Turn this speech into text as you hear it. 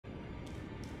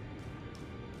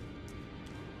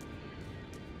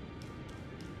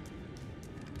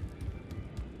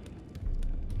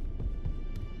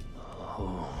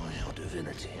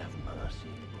Divinity have mercy.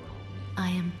 I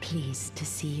am pleased to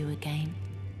see you again.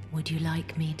 Would you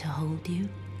like me to hold you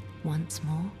once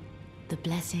more? The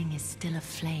blessing is still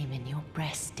aflame in your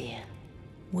breast, dear.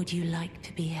 Would you like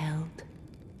to be held?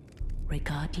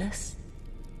 Regardless?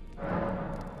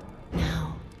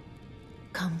 Now,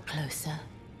 come closer.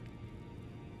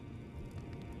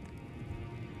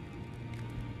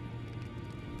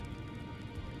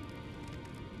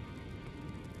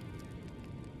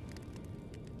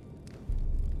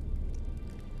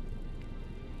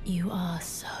 You are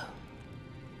so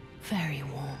very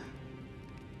warm.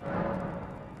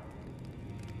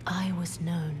 I was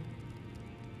known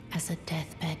as a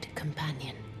deathbed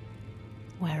companion.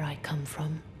 Where I come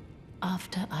from,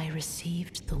 after I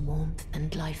received the warmth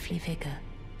and lively vigor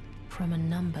from a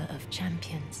number of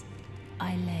champions,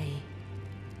 I lay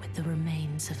with the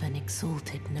remains of an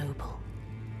exalted noble.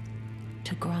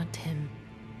 To grant him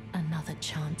another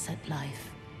chance at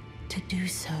life, to do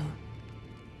so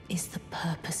is the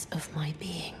purpose of my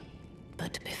being.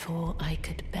 But before I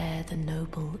could bear the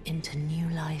noble into new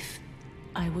life,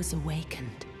 I was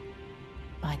awakened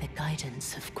by the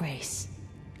guidance of grace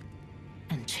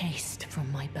and chased from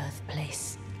my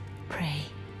birthplace. Pray,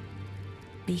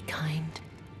 be kind.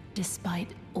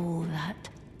 Despite all that,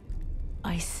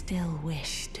 I still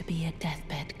wish to be a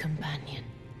deathbed companion.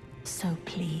 So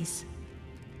please,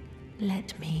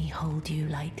 let me hold you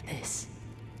like this,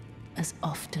 as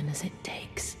often as it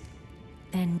takes.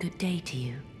 Then good day to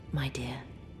you, my dear.